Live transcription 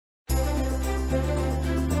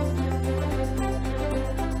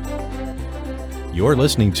You're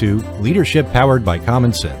listening to Leadership Powered by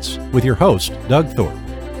Common Sense with your host, Doug Thorpe.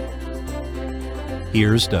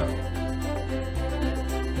 Here's Doug.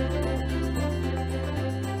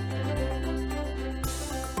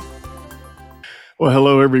 Well,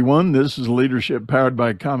 hello, everyone. This is Leadership Powered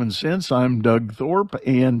by Common Sense. I'm Doug Thorpe,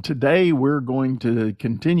 and today we're going to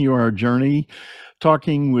continue our journey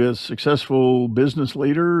talking with successful business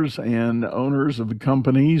leaders and owners of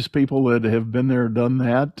companies, people that have been there, done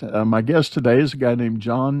that. My guest today is a guy named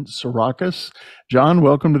John Psarakis. John,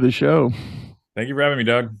 welcome to the show. Thank you for having me,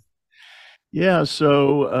 Doug. Yeah,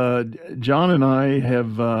 so John and I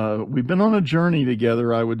have we've been on a journey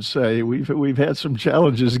together. I would say we've had some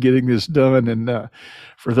challenges getting this done, and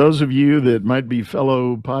for those of you that might be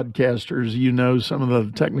fellow podcasters, you know some of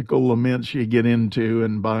the technical laments you get into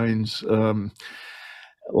and binds.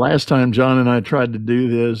 Last time John and I tried to do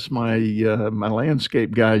this, my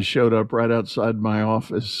landscape guys showed up right outside my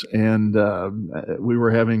office, and we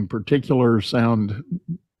were having particular sound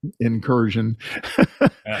incursion.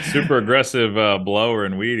 Super aggressive blower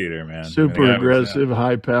and weed eater, man. Super aggressive,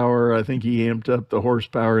 high power. I think he amped up the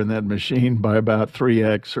horsepower in that machine by about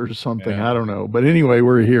 3x or something. Yeah. I don't know. But anyway,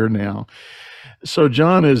 we're here now. So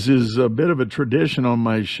John, is a bit of a tradition on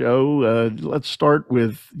my show. Let's start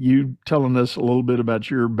with you telling us a little bit about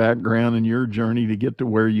your background and your journey to get to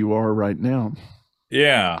where you are right now.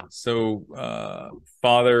 Yeah. So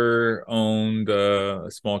father owned a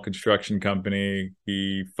small construction company.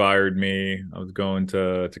 He fired me. I was going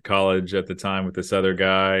to college at the time with this other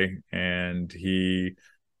guy, and he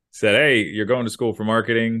said, "Hey, you're going to school for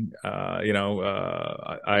marketing." I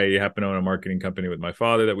happen to own a marketing company with my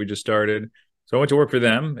father that we just started. So I went to work for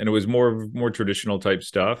them, and it was more traditional type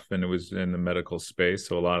stuff, and it was in the medical space.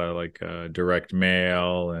 So a lot of like direct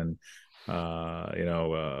mail and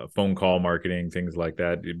phone call marketing, things like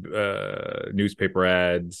that, newspaper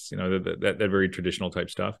ads, that very traditional type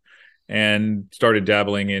stuff, and started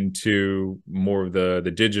dabbling into more of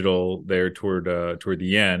the digital there toward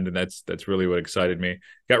the end. And that's really what excited me.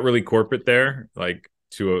 Got really corporate there, like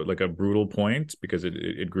to a brutal point, because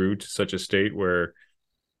it grew to such a state where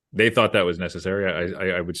they thought that was necessary.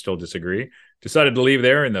 I would still disagree. Decided to leave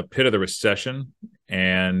there in the pit of the recession,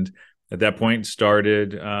 and at that point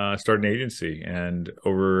started an agency. And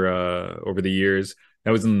over the years,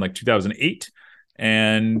 that was in like 2008,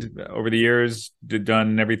 and over the years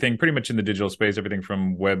done everything pretty much in the digital space, everything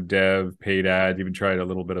from web dev, paid ads, even tried a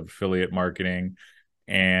little bit of affiliate marketing.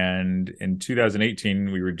 And in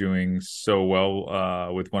 2018, we were doing so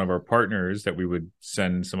well with one of our partners that we would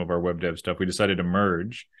send some of our web dev stuff. We decided to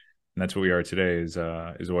merge. And that's what we are today is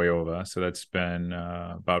Oyova. So that's been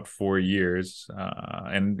about 4 years.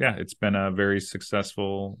 And yeah, it's been a very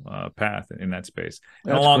successful path in that space.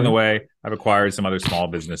 And along the way, I've acquired some other small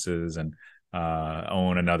businesses and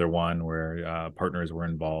own another one where partners were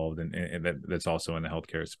involved, and that's also in the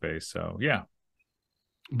healthcare space. So yeah.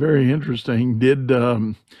 Very interesting.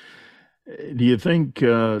 Do you think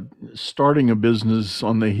starting a business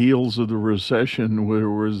on the heels of the recession,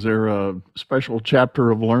 was there a special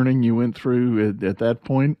chapter of learning you went through at that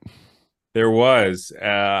point? There was.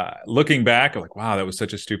 Looking back, I'm like, wow, that was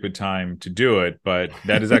such a stupid time to do it. But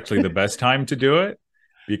that is actually the best time to do it,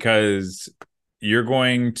 because you're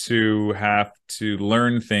going to have to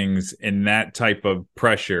learn things in that type of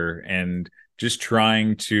pressure and just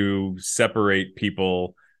trying to separate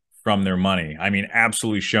people from their money. I mean,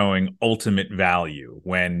 absolutely showing ultimate value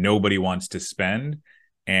when nobody wants to spend.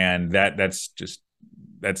 And that's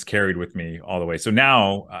carried with me all the way. So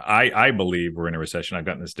now I believe we're in a recession. I've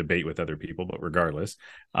gotten this debate with other people, but regardless.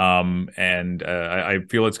 I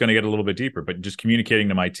feel it's going to get a little bit deeper, but just communicating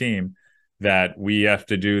to my team that we have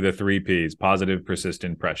to do the 3 Ps: positive,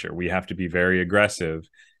 persistent, pressure. We have to be very aggressive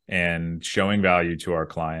and showing value to our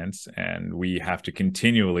clients. And we have to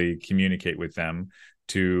continually communicate with them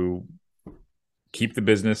to keep the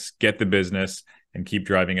business, get the business, and keep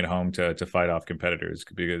driving it home to fight off competitors,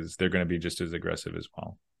 because they're going to be just as aggressive as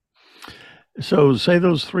well. So say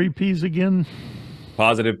those 3 Ps again.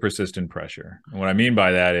 Positive, persistent, pressure. And what I mean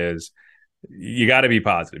by that is you got to be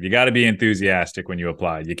positive. You got to be enthusiastic when you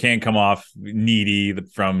apply. You can't come off needy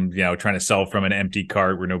from, trying to sell from an empty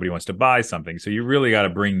cart where nobody wants to buy something. So you really got to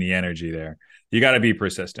bring the energy there. You got to be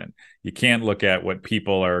persistent. You can't look at what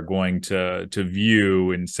people are going to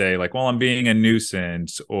view and say like, well, I'm being a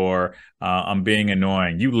nuisance or I'm being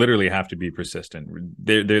annoying. You literally have to be persistent.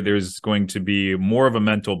 There's going to be more of a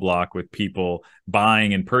mental block with people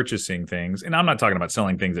buying and purchasing things. And I'm not talking about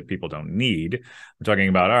selling things that people don't need. I'm talking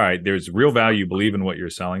about, all right, there's real value, believe in what you're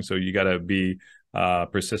selling. So you got to be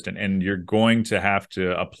persistent, and you're going to have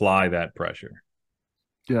to apply that pressure.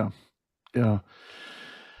 Yeah.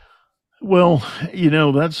 Well,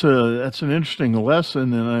 that's an interesting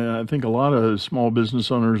lesson, and I think a lot of small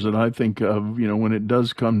business owners that I think of, when it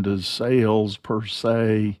does come to sales per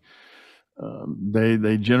se,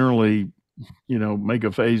 they generally make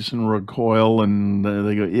a face and recoil, and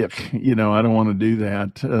they go, "Ick, I don't want to do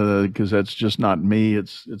that because that's just not me.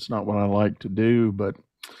 It's not what I like to do." But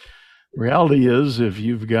reality is, if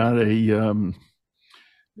you've got a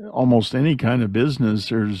almost any kind of business,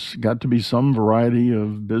 there's got to be some variety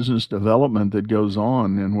of business development that goes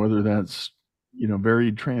on, and whether that's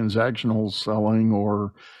very transactional selling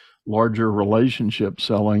or larger relationship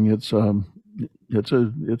selling, it's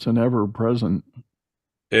an ever present.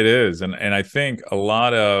 It is. And I think a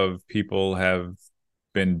lot of people have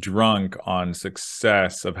been drunk on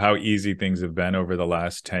success of how easy things have been over the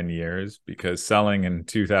last 10 years, because selling in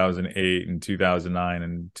 2008 and 2009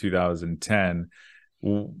 and 2010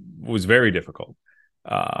 was very difficult.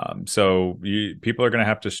 So people are going to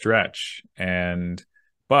have to stretch.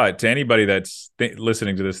 But to anybody that's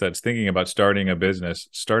listening to this, that's thinking about starting a business,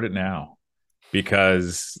 start it now,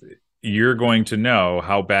 because you're going to know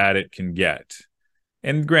how bad it can get.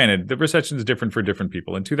 And granted, the recession is different for different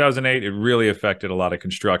people. In 2008, it really affected a lot of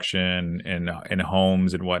construction and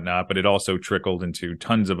homes and whatnot, but it also trickled into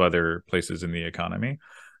tons of other places in the economy.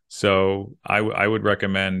 So I would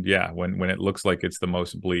recommend, when it looks like it's the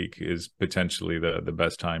most bleak, is potentially the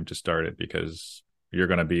best time to start it, because you're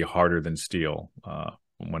going to be harder than steel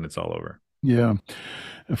when it's all over. Yeah.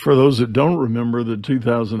 For those that don't remember, the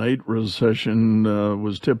 2008 recession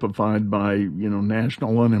was typified by,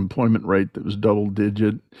 national unemployment rate that was double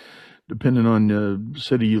digit. Depending on the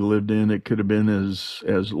city you lived in, it could have been as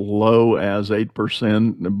low as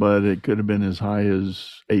 8%, but it could have been as high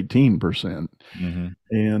as 18%. Mm-hmm.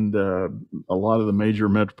 And a lot of the major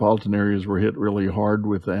metropolitan areas were hit really hard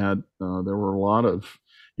with that. There were a lot of,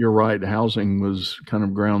 you're right, housing was kind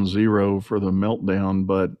of ground zero for the meltdown,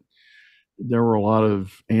 but there were a lot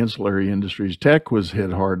of ancillary industries. Tech was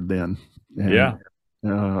hit hard then. And, Yeah.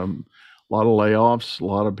 a lot of layoffs, a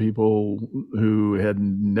lot of people who had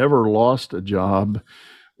never lost a job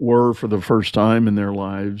were, for the first time in their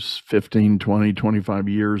lives, 15, 20, 25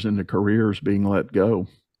 years into careers, being let go.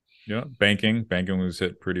 Yeah. Banking was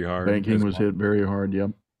hit pretty hard. Banking was hit very hard.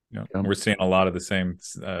 Yep. Yeah. We're seeing a lot of the same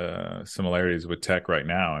similarities with tech right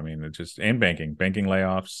now. I mean, and banking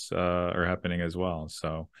layoffs are happening as well.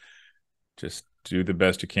 So just do the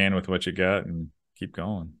best you can with what you got and keep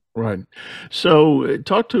going. Right. So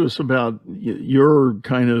talk to us about your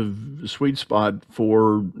kind of sweet spot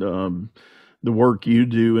for the work you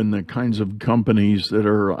do and the kinds of companies that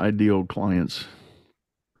are ideal clients.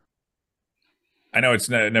 I know it's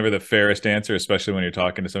never the fairest answer, especially when you're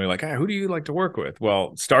talking to somebody like, who do you like to work with?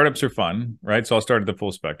 Well, startups are fun, right? So I'll start at the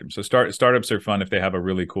full spectrum. So startups are fun if they have a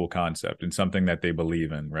really cool concept and something that they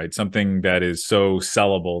believe in, right? Something that is so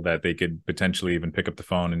sellable that they could potentially even pick up the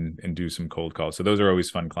phone and do some cold calls. So those are always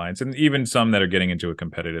fun clients, and even some that are getting into a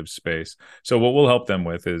competitive space. So what we'll help them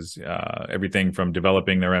with is everything from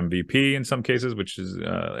developing their MVP in some cases, which is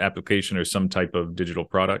application or some type of digital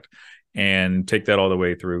product, and take that all the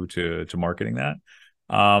way through to marketing that.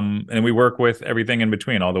 And we work with everything in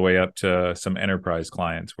between, all the way up to some enterprise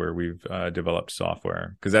clients where we've developed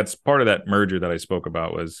software. Because that's part of that merger that I spoke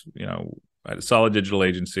about was, I had a solid digital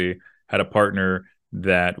agency, had a partner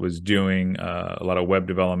that was doing a lot of web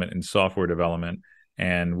development and software development,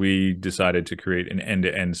 and we decided to create an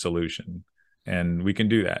end-to-end solution. And we can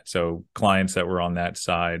do that. So clients that were on that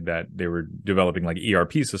side that they were developing like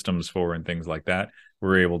ERP systems for and things like that,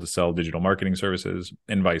 we're able to sell digital marketing services,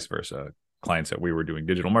 and vice versa. Clients that we were doing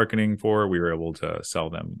digital marketing for, we were able to sell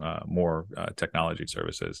them more technology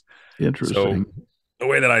services. Interesting. So the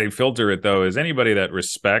way that I filter it, though, is anybody that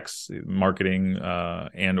respects marketing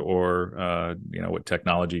and or what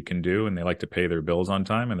technology can do, and they like to pay their bills on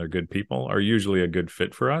time, and they're good people, are usually a good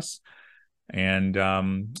fit for us. And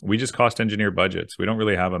we just cost engineer budgets. We don't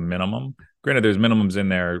really have a minimum. Granted, there's minimums in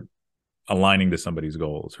there aligning to somebody's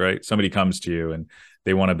goals, right? Somebody comes to you and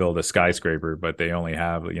they want to build a skyscraper, but they only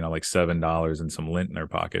have, like $7 and some lint in their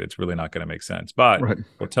pocket. It's really not going to make sense. But Right.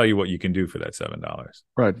 we'll tell you what you can do for that $7.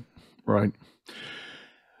 Right.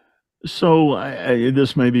 So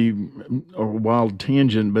this may be a wild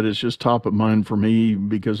tangent, but it's just top of mind for me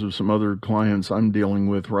because of some other clients I'm dealing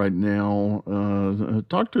with right now.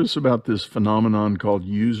 Talk to us about this phenomenon called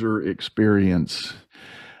user experience.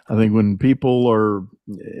 I think when people are,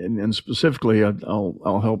 and specifically,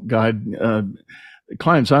 I'll help guide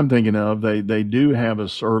clients I'm thinking of. They do have a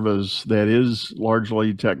service that is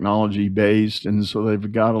largely technology based, and so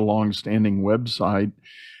they've got a long-standing website.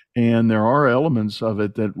 And there are elements of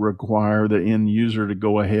it that require the end user to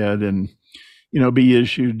go ahead and be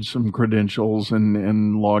issued some credentials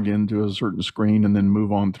and log into a certain screen and then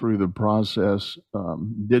move on through the process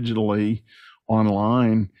digitally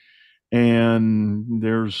online. And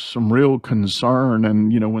there's some real concern.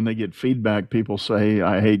 And, when they get feedback, people say,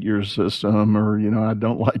 I hate your system, or, I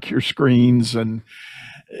don't like your screens. And,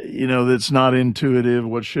 that's not intuitive.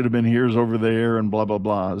 What should have been here is over there, and blah, blah,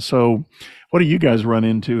 blah. So, what do you guys run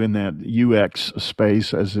into in that UX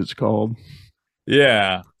space, as it's called?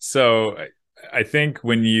 Yeah. So I think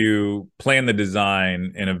when you plan the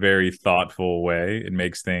design in a very thoughtful way, it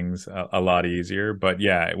makes things a lot easier. But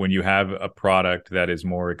yeah, when you have a product that is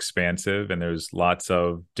more expansive and there's lots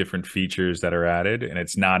of different features that are added, and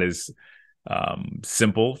it's not as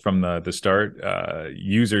simple from the start,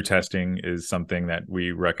 user testing is something that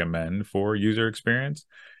we recommend for user experience.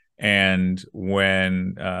 And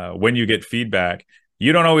when you get feedback,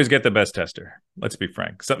 you don't always get the best tester. Let's be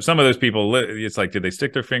frank. Some of those people, it's like, did they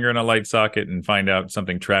stick their finger in a light socket and find out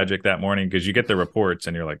something tragic that morning? Because you get the reports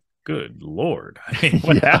and you're like, good Lord, I mean,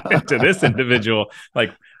 what happened to this individual?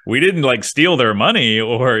 Like, we didn't like steal their money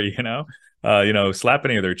or, slap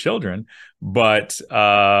any of their children. But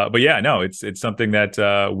yeah, no, it's something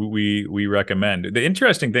that we recommend. The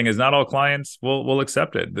interesting thing is not all clients will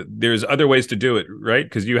accept it. There's other ways to do it, right?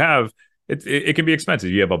 Because it can be expensive.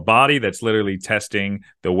 You have a body that's literally testing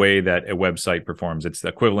the way that a website performs. It's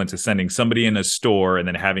equivalent to sending somebody in a store and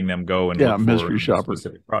then having them go and look mystery for shopper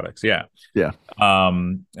specific products. Yeah.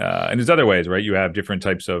 And there's other ways, right? You have different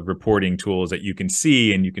types of reporting tools that you can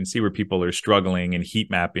see, and you can see where people are struggling and heat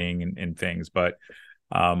mapping and things. But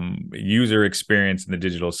user experience in the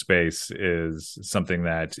digital space is something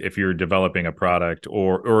that if you're developing a product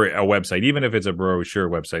or a website, even if it's a brochure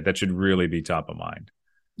website, that should really be top of mind.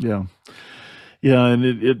 Yeah. Yeah, and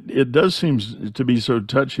it does seem to be so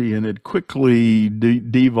touchy, and it quickly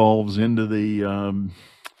devolves into the,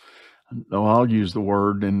 I'll use the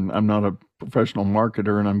word, and I'm not a professional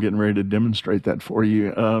marketer, and I'm getting ready to demonstrate that for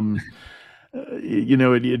you.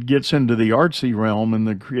 It gets into the artsy realm and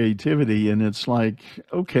the creativity, and it's like,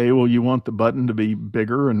 okay, well, you want the button to be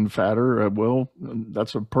bigger and fatter. Well,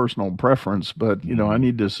 that's a personal preference, but, I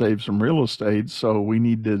need to save some real estate, so we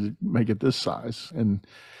need to make it this size. And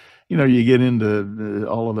you get into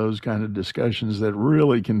all of those kind of discussions that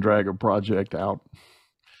really can drag a project out.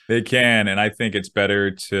 They can, and I think it's better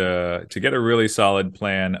to get a really solid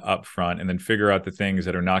plan up front and then figure out the things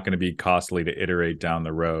that are not going to be costly to iterate down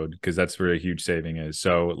the road, because that's where a huge saving is.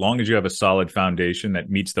 So as long as you have a solid foundation that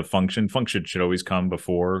meets the function should always come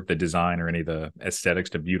before the design or any of the aesthetics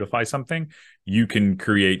to beautify something. You can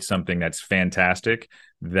create something that's fantastic,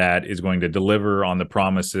 that is going to deliver on the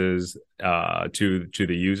promises to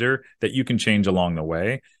the user, that you can change along the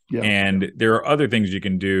way. Yeah. And there are other things you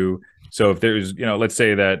can do. So if there's, let's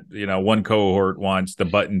say that, one cohort wants the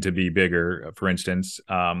button to be bigger, for instance,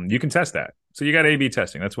 you can test that. So you got A/B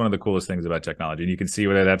testing. That's one of the coolest things about technology. And you can see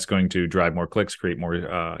whether that's going to drive more clicks, create more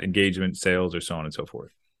engagement, sales, or so on and so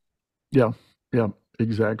forth. Yeah,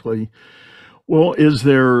 exactly. Well, is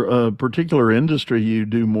there a particular industry you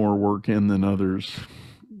do more work in than others?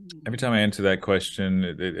 Every time I answer that question,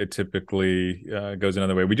 it typically goes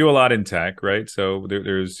another way. We do a lot in tech, right? So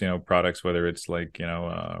there's products, whether it's like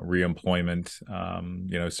reemployment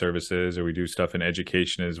services, or we do stuff in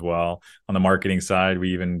education as well. On the marketing side,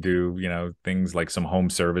 we even do things like some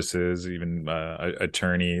home services, even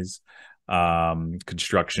attorneys,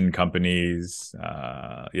 construction companies.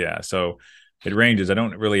 So it ranges. I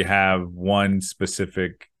don't really have one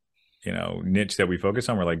specific niche that we focus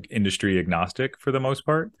on. We're like industry agnostic for the most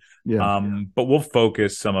part. But we'll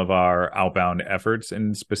focus some of our outbound efforts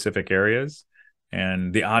in specific areas.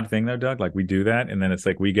 And the odd thing though, Doug, like we do that, and then it's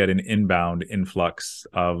like we get an inbound influx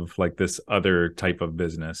of like this other type of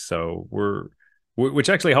business. So which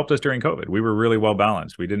actually helped us during COVID. We were really well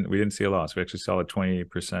balanced. We didn't see a loss. We actually saw a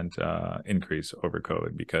 20% increase over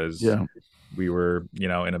COVID because we were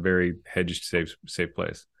in a very hedged, safe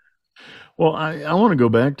place. Well, I want to go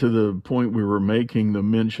back to the point we were making, the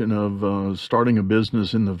mention of starting a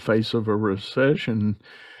business in the face of a recession.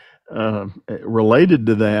 Related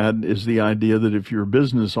to that is the idea that if your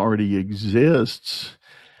business already exists,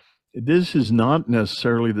 this is not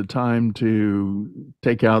necessarily the time to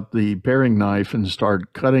take out the paring knife and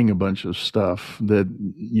start cutting a bunch of stuff that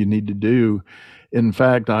you need to do. In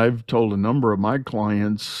fact, I've told a number of my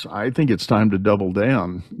clients, I think it's time to double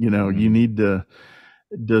down. You need to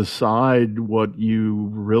decide what you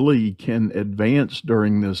really can advance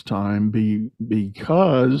during this time,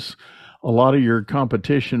 because a lot of your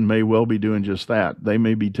competition may well be doing just that. They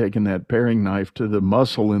may be taking that paring knife to the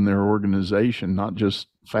muscle in their organization, not just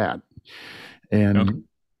fat. And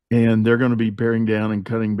they're going to be paring down and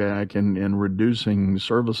cutting back and reducing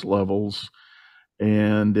service levels.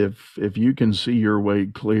 And if you can see your way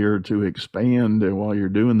clear to expand, and while you're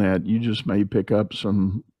doing that, you just may pick up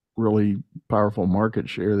some really powerful market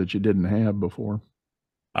share that you didn't have before.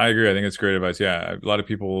 I agree. I think it's great advice. Yeah, a lot of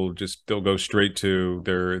people they'll go straight to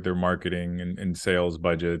their marketing and sales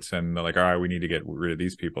budgets, and they're like, all right, we need to get rid of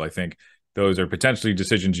these people. I think those are potentially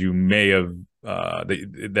decisions you may have why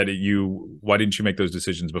didn't you make those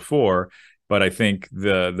decisions before? But I think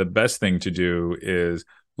the best thing to do is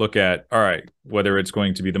look at, all right, whether it's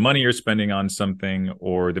going to be the money you're spending on something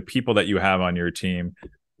or the people that you have on your team,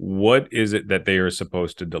 what is it that they are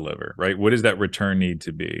supposed to deliver, right? What does that return need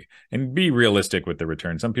to be? And be realistic with the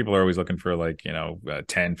return. Some people are always looking for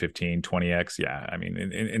 10, 15, 20x. Yeah, I mean,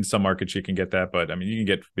 in some markets you can get that, but I mean, you can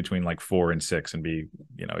get between 4 and 6 and be,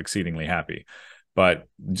 exceedingly happy. But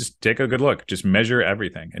just take a good look. Just measure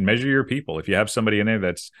everything and measure your people. If you have somebody in there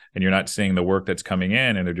and you're not seeing the work that's coming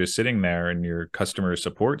in and they're just sitting there and your customer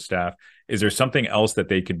support staff, is there something else that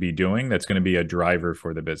they could be doing that's going to be a driver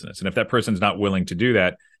for the business? And if that person's not willing to do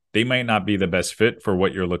that, they might not be the best fit for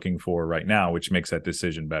what you're looking for right now, which makes that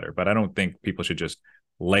decision better. But I don't think people should just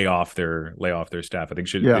lay off their staff. I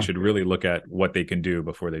think they should really look at what they can do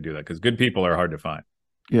before they do that, because good people are hard to find.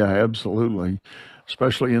 Yeah, absolutely.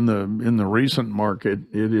 Especially in the recent market,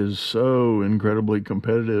 it is so incredibly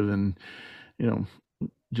competitive, and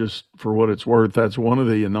just for what it's worth, that's one of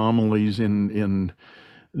the anomalies in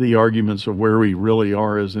the arguments of where we really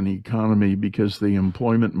are as an economy, because the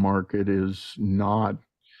employment market is not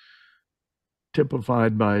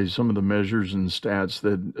typified by some of the measures and stats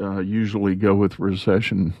that usually go with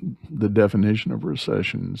recession, the definition of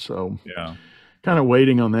recession. So yeah, kind of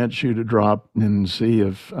waiting on that shoe to drop and see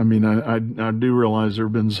if, I mean, I do realize there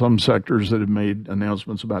have been some sectors that have made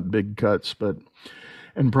announcements about big cuts,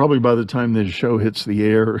 and probably by the time this show hits the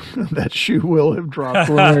air, that shoe will have dropped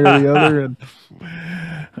one way or the other. And,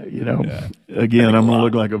 again, I'm going to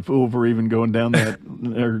look like a fool for even going down that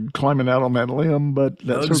or climbing out on that limb, but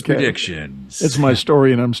that's Those okay. Predictions. It's my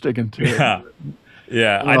story and I'm sticking to it.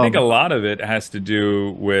 Yeah. I think a lot of it has to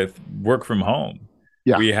do with work from home.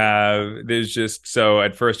 Yeah. There's just, so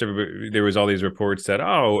at first there was all these reports that,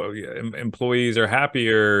 employees are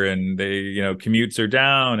happier and they, commutes are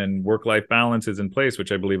down and work-life balance is in place,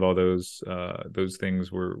 which I believe all those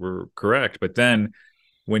things were correct. But then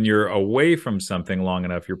when you're away from something long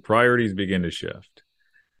enough, your priorities begin to shift.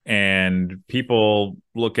 And people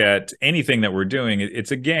look at anything that we're doing,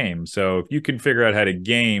 it's a game. So if you can figure out how to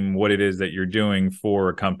game what it is that you're doing for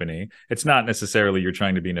a company, it's not necessarily you're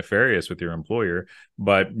trying to be nefarious with your employer,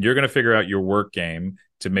 but you're going to figure out your work game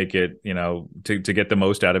to make it, to get the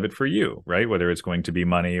most out of it for you, right? Whether it's going to be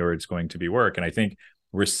money or it's going to be work. And I think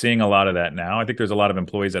we're seeing a lot of that now. I think there's a lot of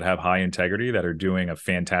employees that have high integrity that are doing a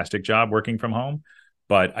fantastic job working from home.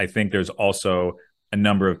 But I think there's also a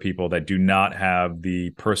number of people that do not have the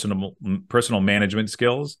personal management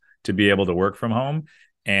skills to be able to work from home.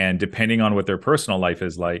 And depending on what their personal life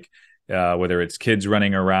is like, whether it's kids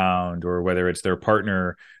running around or whether it's their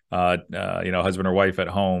partner, husband or wife at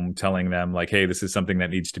home telling them like, hey, this is something that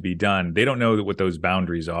needs to be done, they don't know what those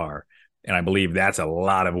boundaries are. And I believe that's a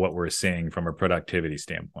lot of what we're seeing from a productivity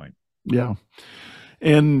standpoint. Yeah.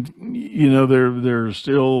 And, there's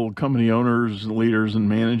still company owners, leaders, and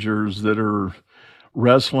managers that are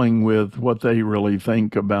wrestling with what they really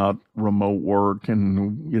think about remote work,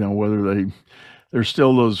 and whether there's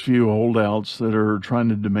still those few holdouts that are trying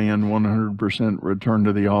to demand 100% return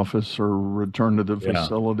to the office or return to the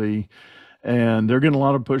facility, and they're getting a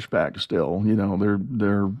lot of pushback still.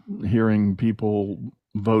 They're hearing people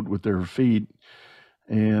vote with their feet,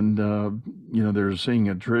 and they're seeing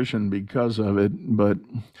attrition because of it. But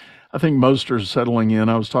I think most are settling in.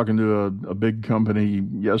 I was talking to a big company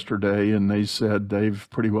yesterday, and they said they've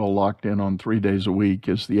pretty well locked in on 3 days a week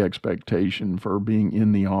is the expectation for being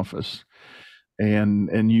in the office.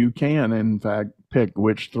 And you can, in fact, pick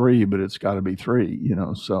which 3, but it's got to be 3,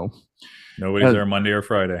 so. Nobody's there Monday or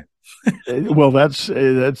Friday. Well, that's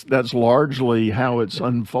largely how it's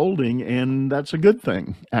unfolding, and that's a good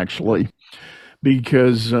thing, actually,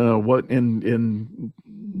 because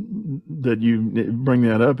that you bring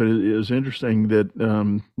that up, it is interesting that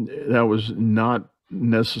that was not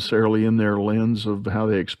necessarily in their lens of how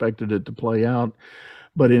they expected it to play out.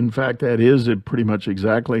 But in fact, that is pretty much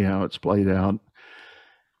exactly how it's played out.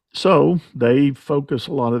 So they focus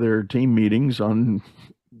a lot of their team meetings on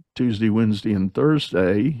Tuesday, Wednesday, and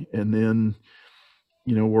Thursday, and then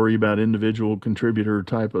worry about individual contributor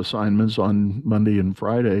type assignments on Monday and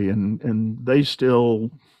Friday. And they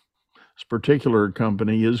still, this particular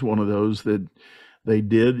company is one of those that they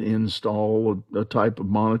did install a type of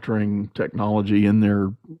monitoring technology in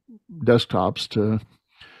their desktops to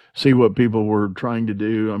see what people were trying to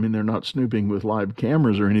do. I mean, they're not snooping with live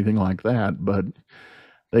cameras or anything like that, but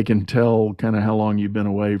they can tell kind of how long you've been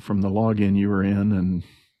away from the login you were in. And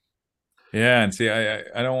Yeah, and see,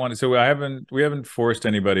 I don't want to. So we haven't forced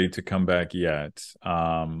anybody to come back yet,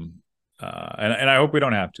 and I hope we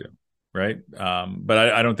don't have to, right? But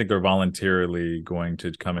I don't think they're voluntarily going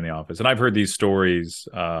to come in the office. And I've heard these stories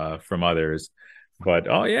from others. But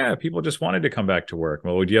oh yeah, people just wanted to come back to work.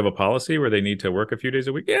 Well, do you have a policy where they need to work a few days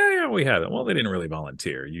a week? Yeah, we have it. Well, they didn't really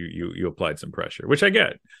volunteer. You applied some pressure, which I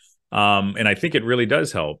get. And I think it really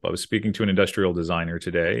does help. I was speaking to an industrial designer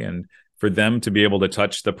today, and for them to be able to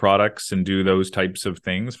touch the products and do those types of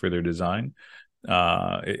things for their design,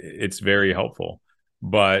 it's very helpful.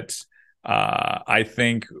 But I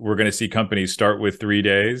think we're going to see companies start with 3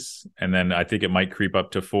 days, and then I think it might creep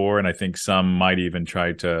up to 4, and I think some might even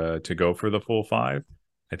try to go for the full 5.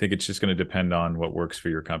 I think it's just going to depend on what works for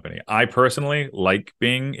your company. I personally like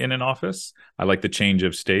being in an office. I like the change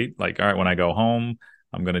of state. Like, all right, when I go home,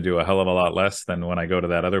 I'm going to do a hell of a lot less than when I go to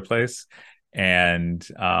that other place. And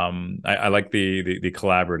I like the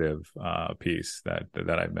collaborative piece that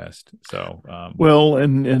I've missed. So well,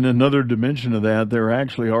 and another dimension of that, there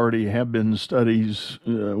actually already have been studies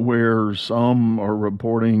where some are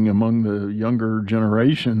reporting among the younger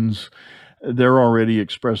generations, they're already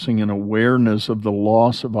expressing an awareness of the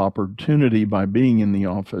loss of opportunity by being in the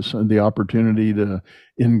office, and the opportunity to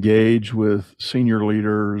engage with senior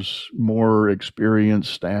leaders, more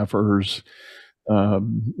experienced staffers,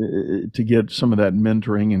 to get some of that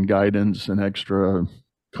mentoring and guidance and extra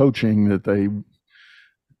coaching that they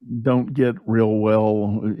don't get real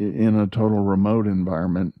well in a total remote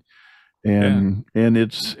environment. And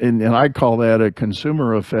and I call that a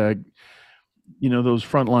consumer effect. You know, those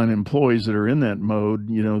frontline employees that are in that mode,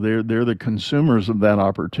 you know, they're the consumers of that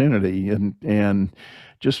opportunity, and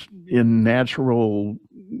just in natural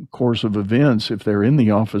course of events, if they're in the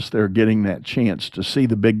office, they're getting that chance to see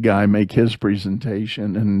the big guy make his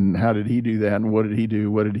presentation, and how did he do that, and what did he do,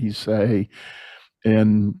 what did he say,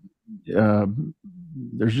 and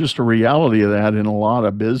there's just a reality of that in a lot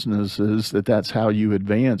of businesses, that's how you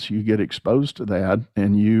advance. You get exposed to that,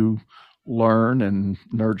 and you learn and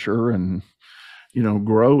nurture and, you know,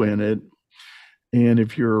 grow in it. And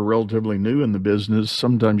if you're relatively new in the business,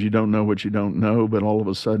 sometimes you don't know what you don't know, but all of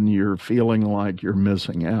a sudden you're feeling like you're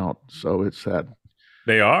missing out. So it's that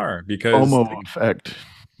they are, because FOMO effect.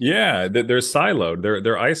 Yeah, they're siloed.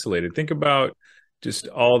 They're isolated. Think about just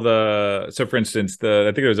all the. So, for instance, I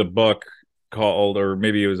think there was a book called, or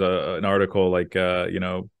maybe it was an article like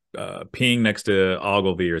peeing next to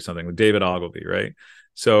Ogilvy or something, with David Ogilvy, right?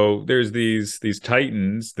 So there's these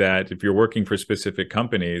titans that, if you're working for specific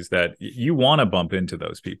companies, that you want to bump into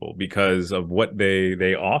those people because of what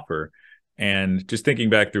they offer. And just thinking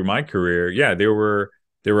back through my career, yeah, there were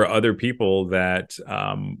other people that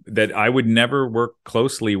that I would never work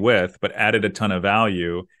closely with, but added a ton of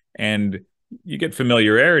value. And you get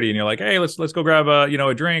familiarity, and you're like, hey, let's go grab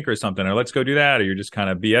a drink or something, or let's go do that, or you're just kind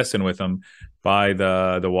of BSing with them by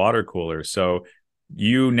the water cooler. So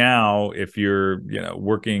you now, if you're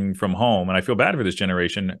working from home, and I feel bad for this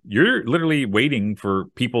generation, you're literally waiting for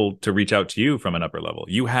people to reach out to you from an upper level.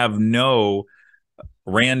 You have no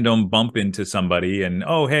random bump into somebody and,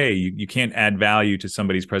 oh, hey, you can't add value to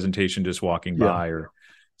somebody's presentation just walking by. Or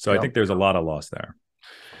so I think there's a lot of loss there.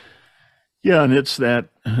 Yeah, and it's that.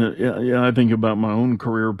 Yeah, I think about my own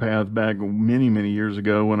career path back many, many years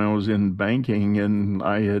ago when I was in banking, and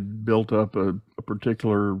I had built up a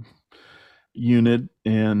particular unit,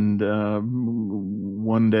 and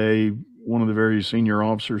one day one of the very senior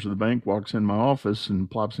officers of the bank walks in my office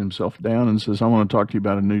and plops himself down and says, I want to talk to you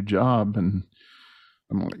about a new job. And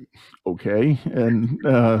I'm like, okay. And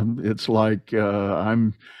it's like,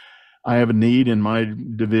 I have a need in my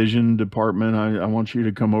department. I want you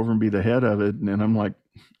to come over and be the head of it. And I'm like,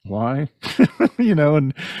 why?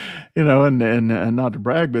 And not to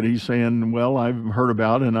brag, but he's saying, well, I've heard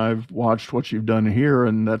about it and I've watched what you've done here,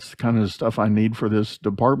 and that's the kind of stuff I need for this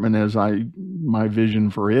department as my vision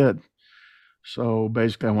for it. So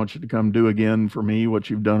basically, I want you to come do again for me what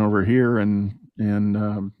you've done over here. And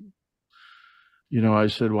I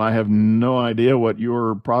said, well, I have no idea what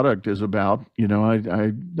your product is about.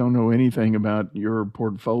 I don't know anything about your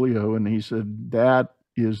portfolio. And he said, that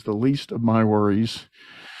is the least of my worries.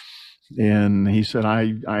 And he said,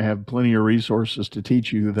 I have plenty of resources to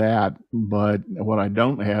teach you that, but what I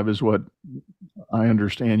don't have is what I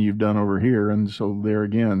understand you've done over here. And so there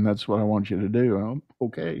again, that's what I want you to do.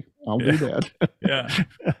 Okay, I'll do that. Yeah.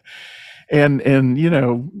 And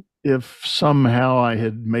if somehow I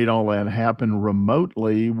had made all that happen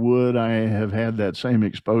remotely, would I have had that same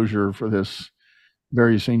exposure for this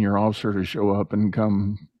very senior officer to show up and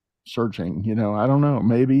come searching? I don't know.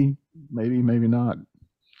 Maybe not.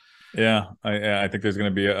 Yeah, I think there's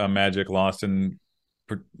going to be a magic lost, and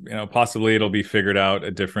possibly it'll be figured out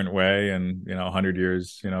a different way, and 100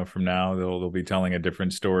 years from now they'll be telling a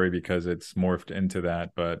different story because it's morphed into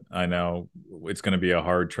that. But I know it's going to be a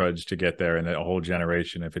hard trudge to get there, and a whole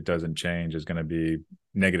generation, if it doesn't change, is going to be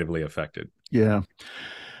negatively affected. Yeah.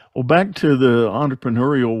 Well, back to the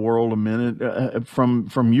entrepreneurial world a minute.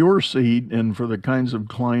 From your seat and for the kinds of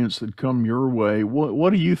clients that come your way, what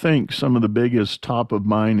do you think some of the biggest top of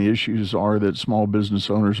mind issues are that small business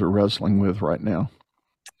owners are wrestling with right now?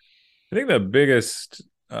 I think the biggest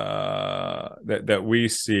that we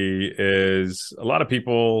see is a lot of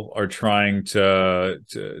people are trying to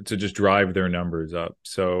just drive their numbers up.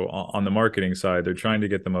 So on the marketing side, they're trying to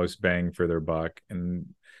get the most bang for their buck, and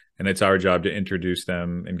it's our job to introduce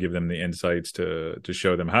them and give them the insights to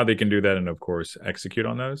show them how they can do that, and of course execute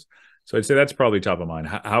on those. So I'd say that's probably top of mind.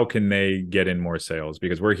 How can they get in more sales?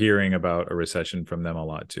 Because we're hearing about a recession from them a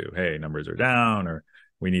lot too. Hey, numbers are down, or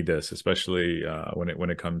we need this, especially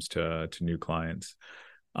when it comes to new clients.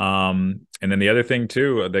 And then the other thing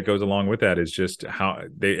too that goes along with that is just how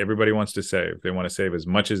everybody wants to save. They want to save as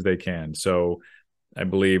much as they can. So I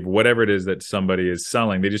believe whatever it is that somebody is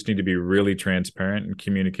selling, they just need to be really transparent and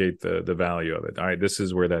communicate the value of it. All right, this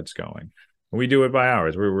is where that's going. We do it by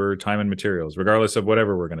hours. We're time and materials, regardless of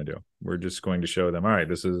whatever we're going to do. We're just going to show them, all right,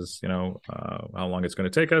 this is how long it's going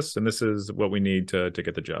to take us, and this is what we need to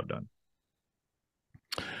get the job done.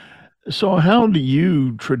 So, how do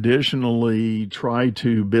you traditionally try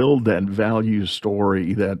to build that value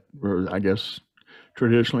story or I guess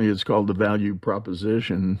traditionally it's called the value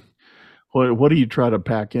proposition? What do you try to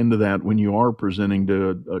pack into that when you are presenting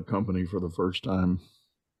to a company for the first time?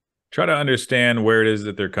 Try to understand where it is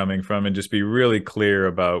that they're coming from and just be really clear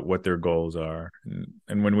about what their goals are.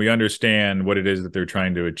 And when we understand what it is that they're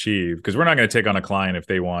trying to achieve, because we're not going to take on a client if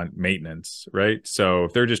they want maintenance, right? So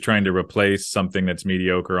if they're just trying to replace something that's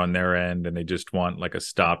mediocre on their end and they just want like a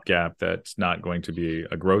stopgap that's not going to be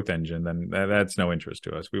a growth engine, then that's no interest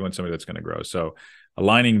to us. We want somebody that's going to grow. So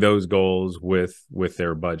aligning those goals with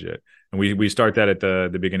their budget. And we start that at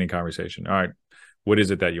the beginning conversation. All right, what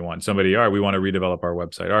is it that you want? Somebody, all right, we want to redevelop our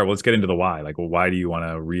website. All right, well, let's get into the why. Like, well, why do you want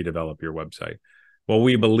to redevelop your website? Well,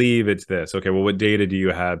 we believe it's this. Okay, well, what data do you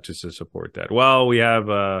have to support that? Well, we have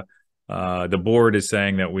the board is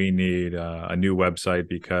saying that we need a new website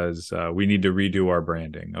because we need to redo our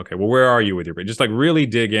branding. Okay, well, where are you with your brand? Just like really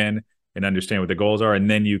dig in and understand what the goals are, and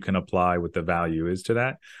then you can apply what the value is to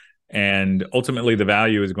that. And ultimately, the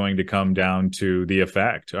value is going to come down to the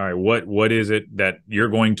effect. All right, what is it that you're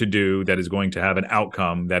going to do that is going to have an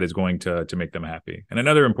outcome that is going to make them happy? And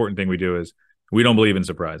another important thing we do is we don't believe in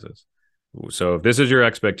surprises. So if this is your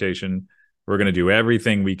expectation, we're going to do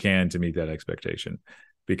everything we can to meet that expectation.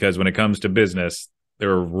 Because when it comes to business,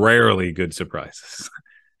 there are rarely good surprises.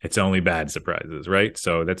 It's only bad surprises, right?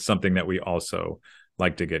 So that's something that we also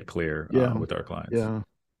like to get clear with our clients. Yeah.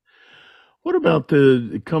 What about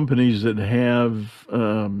the companies that have,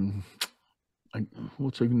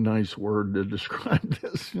 what's a nice word to describe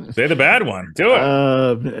this? Say the bad one. Do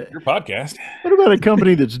it. Your podcast. What about a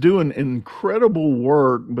company that's doing incredible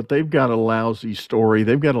work, but they've got a lousy story?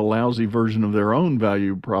 They've got a lousy version of their own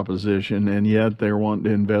value proposition, and yet they're wanting to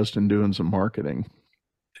invest in doing some marketing.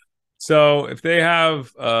 So if they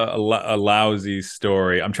have a lousy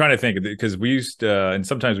story, I'm trying to think, because we used to, and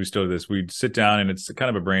sometimes we still do this, we'd sit down and it's kind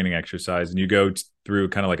of a braining exercise, and you go through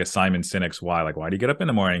kind of like a Simon Sinek's why, like, why do you get up in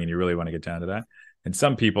the morning, and you really want to get down to that. And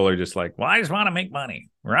some people are just like, well, I just want to make money,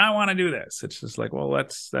 or I want to do this. It's just like, well,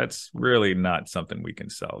 that's really not something we can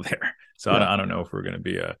sell there. So I don't know if we're going to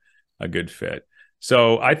be a good fit.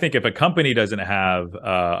 So I think if a company doesn't have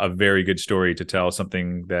a very good story to tell,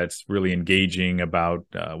 something that's really engaging about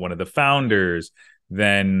one of the founders,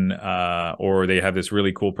 then or they have this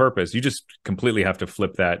really cool purpose, you just completely have to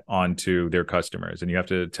flip that onto their customers, and you have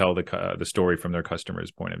to tell the story from their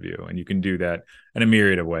customers' point of view. And you can do that in a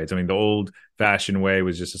myriad of ways. I mean, the old-fashioned way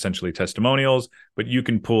was just essentially testimonials, but you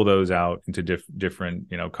can pull those out into different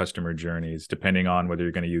customer journeys, depending on whether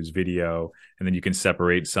you're going to use video, and then you can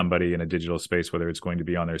separate somebody in a digital space, whether it's going to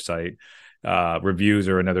be on their site. Reviews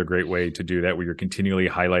are another great way to do that, where you're continually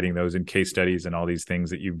highlighting those in case studies and all these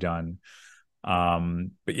things that you've done.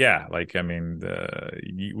 But yeah, like, I mean,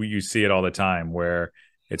 you see it all the time where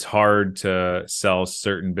it's hard to sell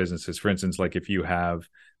certain businesses. For instance, like if you have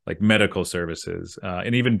like medical services,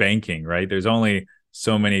 and even banking, right? There's only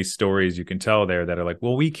so many stories you can tell there that are like,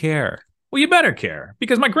 well, we care. Well, you better care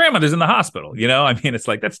because my grandmother's in the hospital. I mean, it's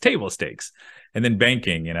like that's table stakes. And then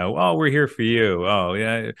banking, oh, we're here for you. Oh,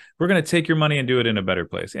 yeah, we're going to take your money and do it in a better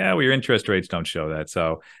place. Yeah, well, your interest rates don't show that.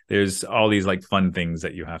 So there's all these like fun things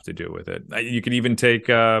that you have to do with it. You could even take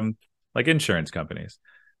like insurance companies,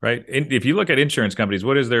 right? If you look at insurance companies,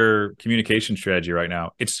 what is their communication strategy right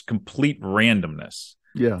now? It's complete randomness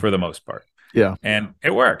for the most part. Yeah. And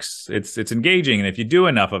it works. It's engaging. And if you do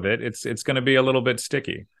enough of it, it's going to be a little bit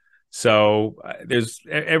sticky. So there's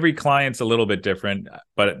every client's a little bit different,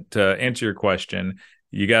 but to answer your question,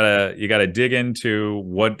 you gotta dig into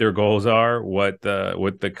what their goals are, what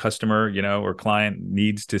the customer, or client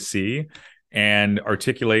needs to see, and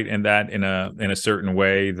articulate in a certain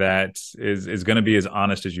way that is going to be as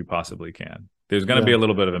honest as you possibly can. There's going to be a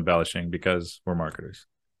little bit of embellishing because we're marketers.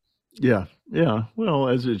 Yeah. Yeah. Well,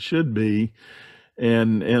 as it should be.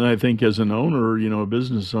 And I think as an owner, a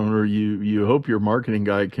business owner, you hope your marketing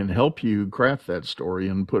guy can help you craft that story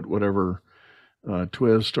and put whatever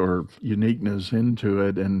twist or uniqueness into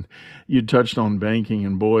it. And you touched on banking,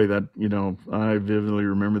 and boy, that I vividly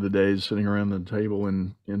remember the days sitting around the table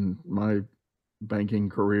in my banking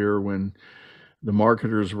career when the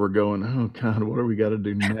marketers were going, "Oh God, what do we got to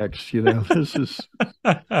do next?" This is,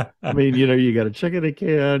 I mean, you got a checking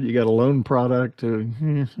account, you got a loan product.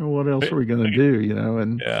 What else are we going to do?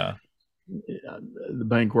 And the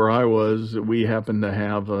bank where I was, we happened to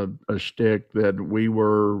have a shtick that we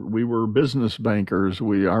were business bankers.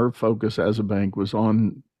 Our focus as a bank was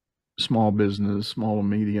on small business, small and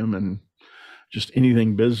medium, and just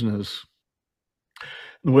anything business.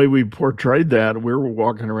 The way we portrayed that, we were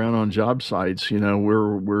walking around on job sites,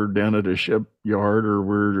 we're down at a shipyard, or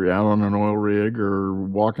we're out on an oil rig, or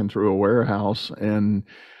walking through a warehouse, and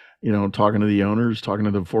talking to the owners, talking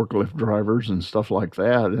to the forklift drivers and stuff like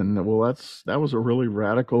that. And well, that was a really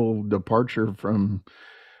radical departure from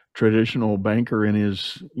traditional banker in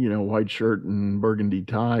his white shirt and burgundy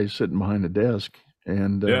tie sitting behind a desk.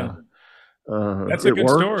 And that's a good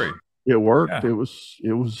story. It worked. It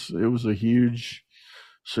was a huge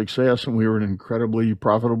success, and we were an incredibly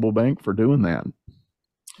profitable bank for doing that.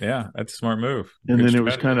 Yeah, that's a smart move. And then it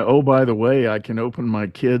was kind of, oh, by the way, I can open my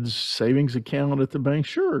kid's savings account at the bank.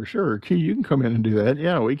 Sure. You can come in and do that.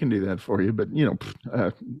 Yeah, we can do that for you. But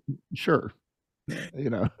sure.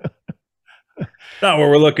 Not what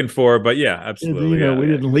we're looking for, but yeah, absolutely. We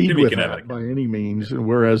didn't lead with that by any means.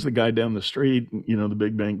 Whereas the guy down the street, the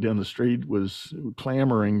big bank down the street, was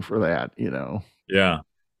clamoring for that. Yeah.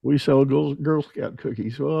 We sell Girl Scout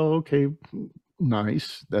cookies. Well, okay,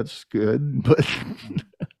 nice. That's good. But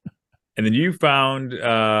and then you found,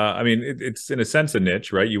 it's in a sense a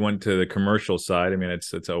niche, right? You went to the commercial side. I mean,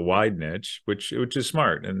 it's a wide niche, which is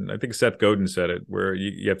smart. And I think Seth Godin said it, where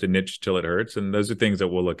you have to niche till it hurts. And those are things that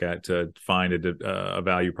we'll look at to find a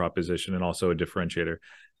value proposition and also a differentiator.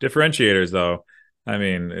 Differentiators, though, I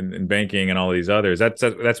mean, in banking and all these others, that's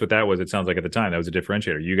what that was. It sounds like at the time that was a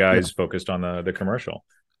differentiator. You guys focused on the commercial.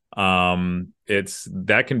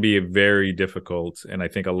 That can be very difficult, and I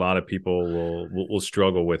think a lot of people will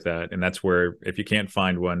struggle with that. And that's where, if you can't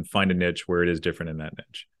find one, find a niche where it is different in that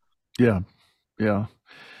niche. Yeah.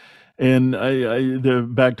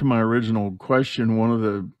 And back to my original question, one of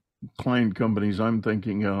the client companies I'm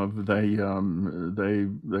thinking of, they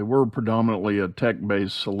were predominantly a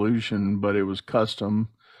tech-based solution, but it was custom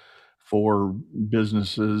for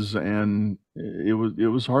businesses, and it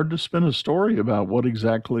was hard to spin a story about what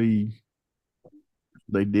exactly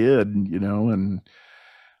they did, and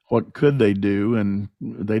what could they do. And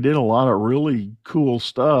they did a lot of really cool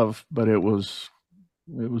stuff, but it was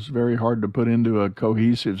very hard to put into a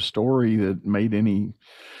cohesive story that made any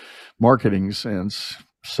marketing sense.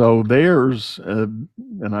 So theirs, and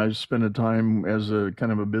I spent a time as a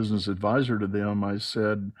kind of a business advisor to them, I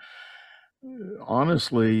said,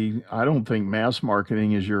 honestly, I don't think mass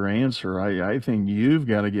marketing is your answer. I think you've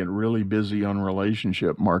got to get really busy on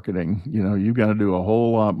relationship marketing. You've got to do a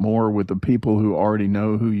whole lot more with the people who already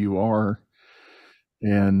know who you are,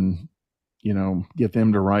 and get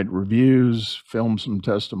them to write reviews, film some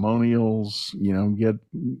testimonials,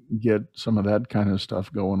 get some of that kind of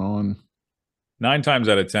stuff going on. 9 times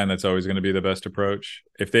out of 10, that's always going to be the best approach.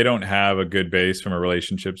 If they don't have a good base from a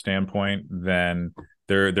relationship standpoint, then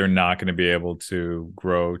they're not going to be able to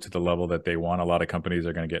grow to the level that they want. A lot of companies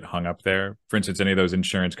are going to get hung up there. For instance, any of those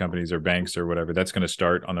insurance companies or banks or whatever, that's going to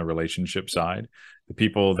start on the relationship side. The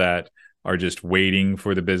people that are just waiting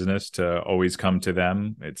for the business to always come to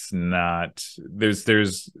them, it's not,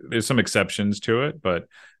 there's some exceptions to it, but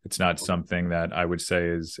it's not something that I would say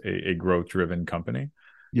is a growth driven company.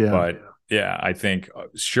 Yeah. But yeah, I think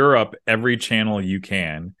shore up every channel you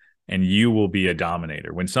can and you will be a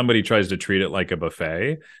dominator. When somebody tries to treat it like a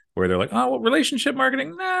buffet, where they're like, oh, well, relationship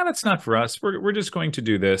marketing, nah, that's not for us. We're just going to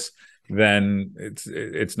do this. Then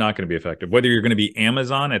it's not going to be effective. Whether you're going to be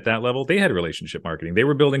Amazon at that level, they had relationship marketing. They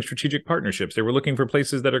were building strategic partnerships. They were looking for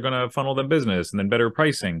places that are going to funnel them business and then better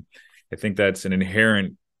pricing. I think that's an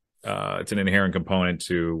inherent component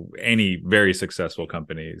to any very successful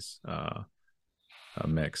company's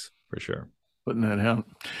mix, for sure. Putting that out.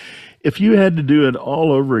 If you had to do it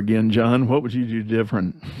all over again, John, what would you do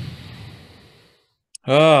different?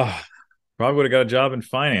 Probably would have got a job in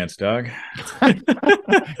finance, Doug.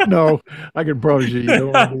 No, I can promise you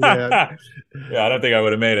don't want to do that. Yeah, I don't think I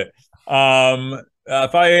would have made it.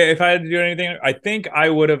 If I had to do anything, I think I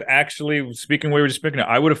would have actually, speaking we were just speaking,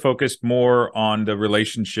 I would have focused more on the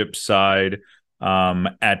relationship side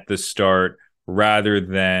at the start, rather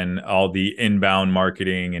than all the inbound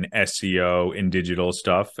marketing and SEO and digital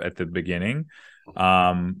stuff at the beginning.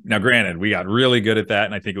 Now, granted, we got really good at that,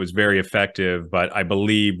 and I think it was very effective, but I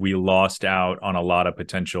believe we lost out on a lot of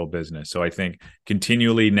potential business. So I think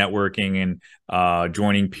continually networking and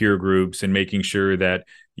joining peer groups and making sure that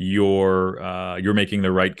you're making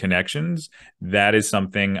the right connections, that is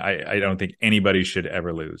something I don't think anybody should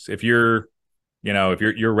ever lose. If you're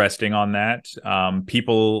resting on that,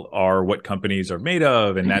 people are what companies are made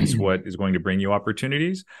of, and that's what is going to bring you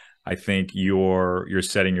opportunities. I think you're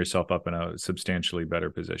setting yourself up in a substantially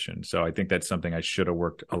better position. So I think that's something I should have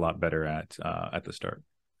worked a lot better at the start.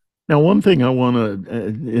 Now, one thing I want to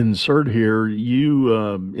insert here, you,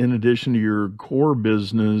 in addition to your core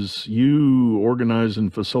business, you organize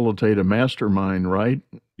and facilitate a mastermind, right?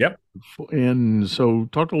 Yep. And so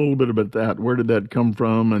talk a little bit about that. Where did that come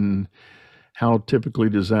from, and how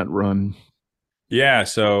typically does that run? Yeah,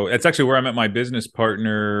 so it's actually where I met my business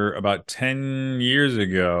partner about 10 years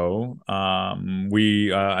ago. I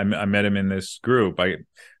met him in this group. I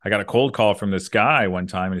got a cold call from this guy one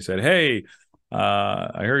time, and he said, "Hey,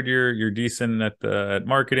 I heard you're decent at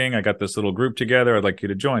marketing. I got this little group together. I'd like you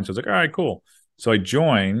to join." So I was like, "All right, cool." So I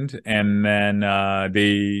joined, and then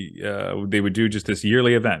they would do just this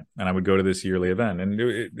yearly event, and I would go to this yearly event, and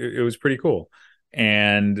it was pretty cool.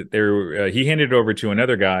 And he handed it over to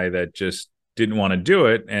another guy that just didn't want to do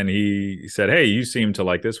it, and he said, "Hey, you seem to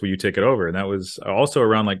like this. Will you take it over?" And that was also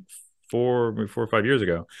around like 4 or 5 years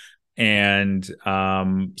ago. And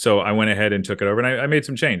so I went ahead and took it over, and I made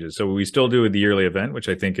some changes. So we still do the yearly event, which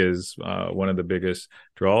I think is one of the biggest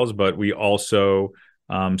draws, but we also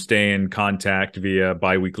stay in contact via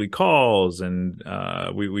biweekly calls, and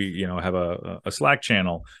we have a Slack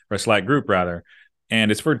channel, or a Slack group rather,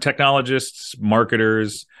 and it's for technologists,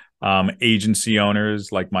 marketers, agency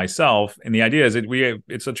owners like myself. And the idea is that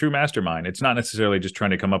it's a true mastermind. It's not necessarily just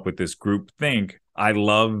trying to come up with this group think. I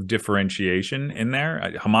love differentiation in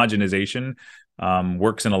there. Homogenization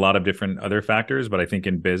works in a lot of different other factors, but I think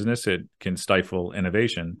in business it can stifle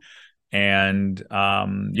innovation. And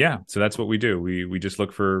so that's what we do. We just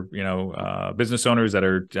look for business owners that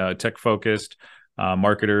are tech focused,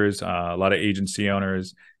 marketers, a lot of agency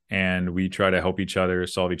owners, and we try to help each other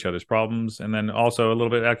solve each other's problems, and then also a little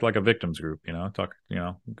bit act like a victims group, talk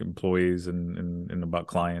employees and about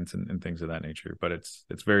clients and things of that nature. But it's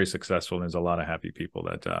very successful, and there's a lot of happy people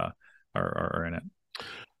that are in it.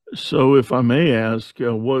 So if I may ask,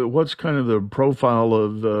 what's kind of the profile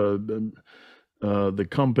of the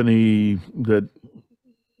company that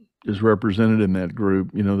is represented in that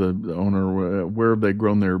group? The owner, where have they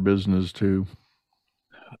grown their business to?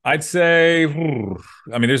 I'd say,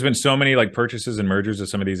 there's been so many like purchases and mergers of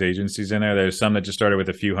some of these agencies in there. There's some that just started with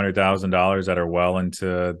a few $100,000 that are well into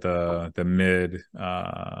the mid,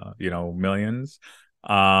 millions.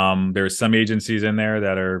 There's some agencies in there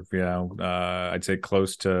that are, I'd say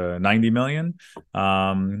close to 90 million.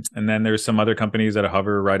 And then there's some other companies that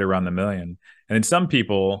hover right around the million. And then some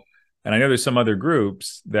people, and I know there's some other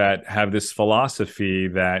groups that have this philosophy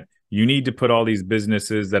that you need to put all these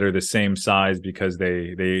businesses that are the same size because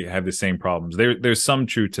they have the same problems. There's some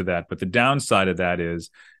truth to that, but the downside of that is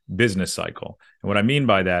business cycle. And what I mean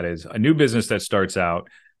by that is a new business that starts out,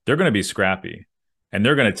 they're going to be scrappy, and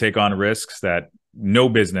they're going to take on risks that no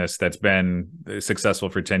business that's been successful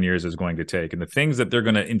for 10 years is going to take. And the things that they're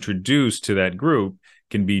going to introduce to that group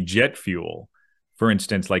can be jet fuel. For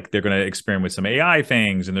instance, like they're going to experiment with some AI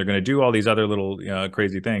things, and they're going to do all these other little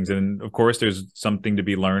crazy things. And of course, there's something to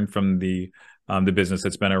be learned from the business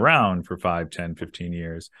that's been around for 5, 10, 15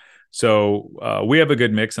 years. So we have a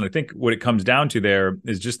good mix. And I think what it comes down to there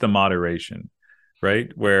is just the moderation,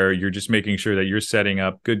 right? Where you're just making sure that you're setting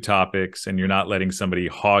up good topics and you're not letting somebody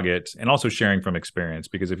hog it, and also sharing from experience.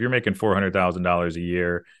 Because if you're making $400,000 a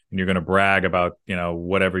year and you're going to brag about,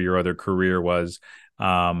 whatever your other career was,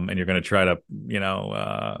 and you're going to try to,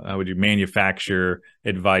 how would you manufacture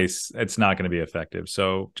advice? It's not going to be effective.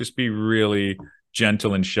 So just be really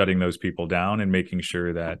gentle in shutting those people down and making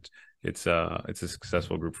sure that it's a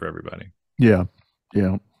successful group for everybody. Yeah.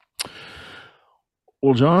 Yeah.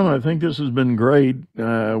 Well, John, I think this has been great.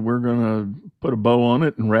 We're going to put a bow on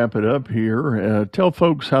it and wrap it up here. Tell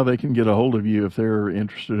folks how they can get a hold of you if they're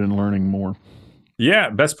interested in learning more. Yeah,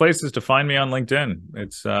 best place is to find me on LinkedIn.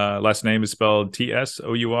 It's last name is spelled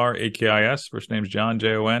T-S-O-U-R-A-K-I-S. First name's John,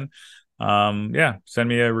 Jon. Send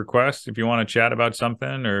me a request if you want to chat about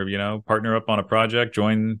something or, partner up on a project.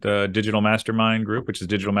 Join the Digital Mastermind group, which is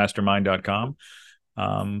digitalmastermind.com.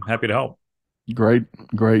 Happy to help. Great.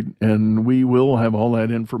 And we will have all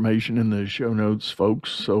that information in the show notes,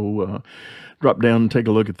 folks. So drop down and take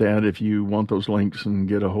a look at that if you want those links and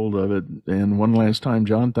get a hold of it. And one last time,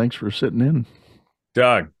 John, thanks for sitting in.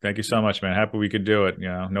 Doug, thank you so much, man. Happy we could do it.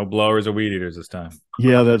 No blowers or weed eaters this time.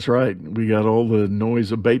 Yeah, that's right. We got all the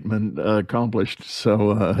noise abatement accomplished.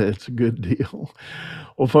 So it's a good deal.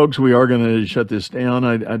 Well, folks, we are going to shut this down.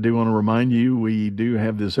 I do want to remind you, we do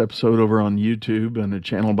have this episode over on YouTube and a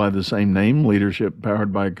channel by the same name, Leadership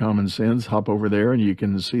Powered by Common Sense. Hop over there and you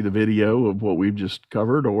can see the video of what we've just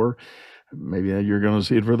covered, or maybe you're going to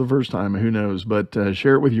see it for the first time. Who knows? But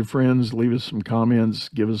share it with your friends. Leave us some comments.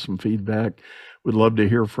 Give us some feedback. We'd love to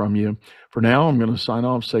hear from you. For now, I'm going to sign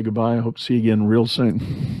off, say goodbye. I hope to see you again real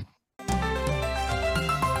soon.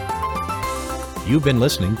 You've been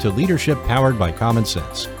listening to Leadership Powered by Common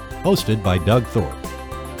Sense, hosted by Doug Thorpe.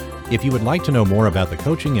 If you would like to know more about the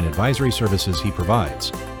coaching and advisory services he provides,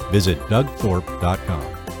 visit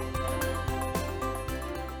dougthorpe.com.